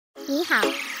你好，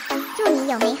祝你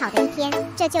有美好的一天。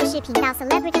这就是频道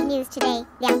Celebrity News Today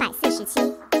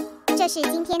 247，这是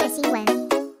今天的新闻。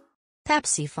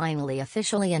Pepsi finally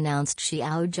officially announced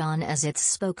Xiao Zhan as its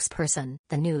spokesperson.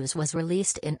 The news was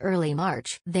released in early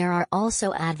March. There are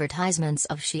also advertisements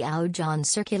of Xiao Zhan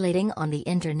circulating on the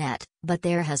internet, but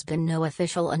there has been no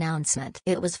official announcement.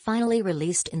 It was finally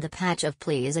released in the patch of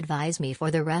Please Advise Me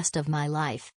for the Rest of My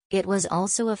Life. It was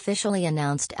also officially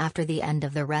announced after the end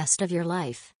of The Rest of Your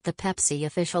Life. The Pepsi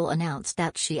official announced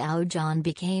that Xiao Zhan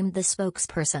became the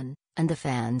spokesperson, and the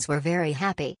fans were very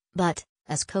happy, but,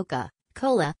 as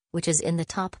Coca-Cola, which is in the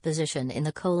top position in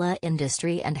the cola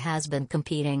industry and has been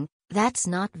competing, that's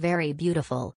not very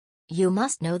beautiful. You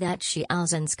must know that Xiao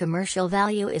Zhan's commercial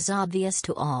value is obvious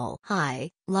to all.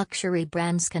 Luxury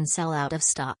brands can sell out of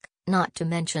stock, not to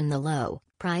mention the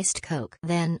low-priced Coke.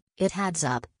 Then, it adds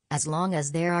up. As long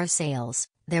as there are sales,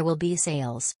 there will be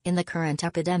sales. In the current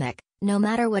epidemic, no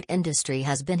matter what industry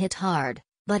has been hit hard,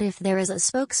 but if there is a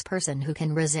spokesperson who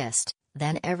can resist,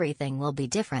 then everything will be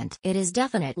different. It is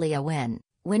definitely a win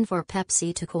for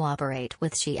Pepsi to cooperate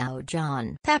with Xiao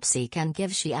Zhan. Pepsi can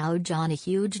give Xiao Zhan a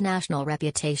huge national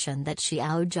reputation that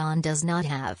Xiao Zhan does not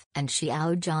have. And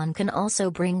Xiao Zhan can also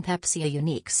bring Pepsi a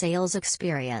unique sales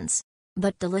experience.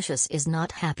 But Delicious is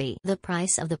not happy. The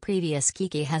price of the previous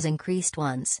Kiki has increased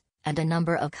once, and a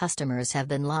number of customers have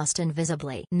been lost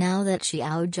invisibly. Now that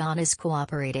Xiao Zhan is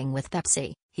cooperating with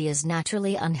Pepsi, he is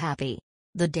naturally unhappy.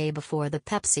 The day before the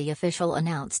Pepsi official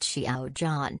announced Xiao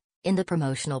Zhan, in the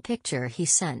promotional picture he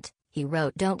sent, he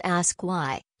wrote "Don't ask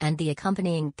why," and the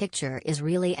accompanying picture is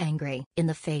really angry. In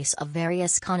the face of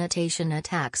various connotation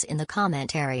attacks in the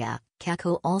comment area,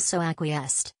 Kako also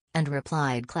acquiesced and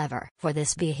replied clever. For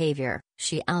this behavior,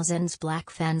 Xiao Zhan's black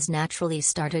fans naturally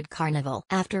started carnival.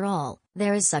 After all,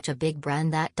 there is such a big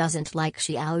brand that doesn't like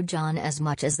Xiao Zhan as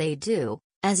much as they do,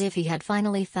 as if he had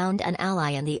finally found an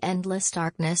ally in the endless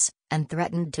darkness, and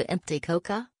threatened to empty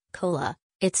Coca-Cola.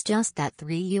 It's just that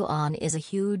 3 yuan is a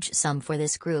huge sum for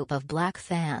this group of black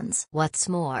fans. What's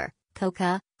more,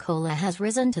 Coca-Cola has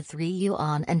risen to 3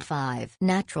 yuan and 5.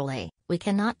 Naturally, we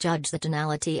cannot judge the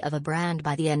tonality of a brand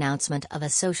by the announcement of a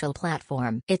social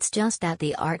platform. It's just that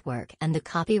the artwork and the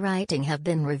copywriting have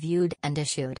been reviewed and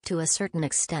issued. To a certain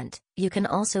extent, you can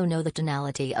also know the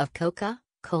tonality of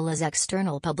Coca-Cola's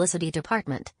external publicity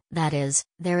department, that is,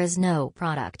 there is no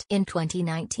product. In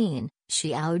 2019,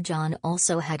 Xiao Zhan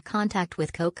also had contact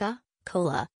with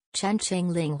Coca-Cola. Chen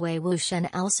Qingling Hui Wushen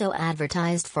also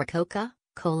advertised for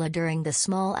Coca-Cola during the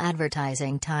small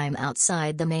advertising time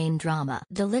outside the main drama.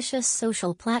 Delicious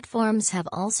social platforms have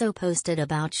also posted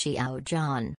about Xiao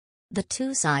Zhan. The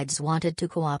two sides wanted to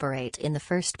cooperate in the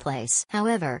first place.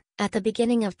 However, at the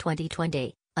beginning of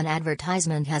 2020, an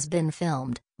advertisement has been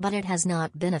filmed, but it has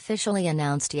not been officially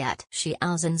announced yet.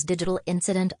 Xiao Zhan's digital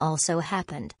incident also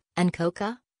happened, and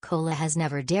Coca-Cola has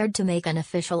never dared to make an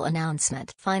official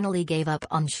announcement. Finally gave up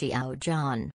on Xiao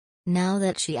Zhan. Now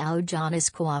that Xiao Zhan is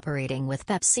cooperating with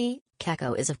Pepsi,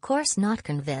 Kako is of course not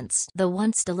convinced. The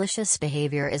once delicious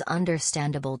behavior is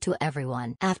understandable to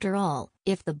everyone. After all,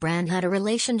 if the brand had a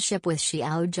relationship with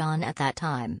Xiao Zhan at that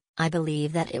time, I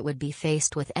believe that it would be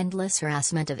faced with endless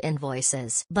harassment of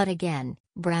invoices. But again,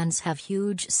 brands have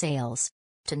huge sales.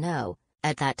 To know,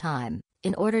 at that time,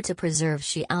 in order to preserve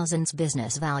Xiao Zhan's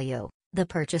business value, the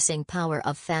purchasing power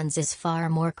of fans is far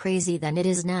more crazy than it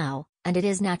is now, and it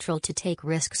is natural to take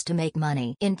risks to make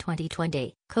money. In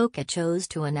 2020, Coca chose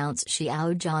to announce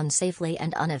Xiao Zhan safely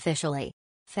and unofficially.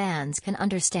 Fans can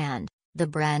understand, the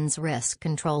brand's risk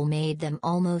control made them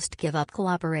almost give up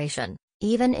cooperation,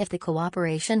 even if the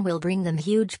cooperation will bring them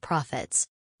huge profits.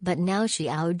 But now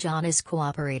Xiao Zhan is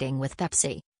cooperating with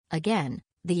Pepsi. Again,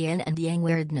 the yin and yang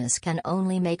weirdness can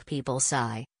only make people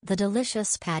sigh. The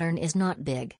delicious pattern is not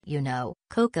big. You know,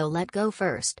 Coco let go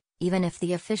first, even if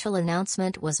the official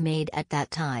announcement was made at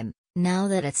that time. Now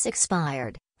that it's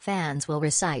expired, fans will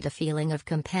recite a feeling of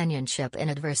companionship in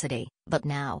adversity. But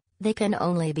now, they can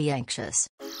only be anxious.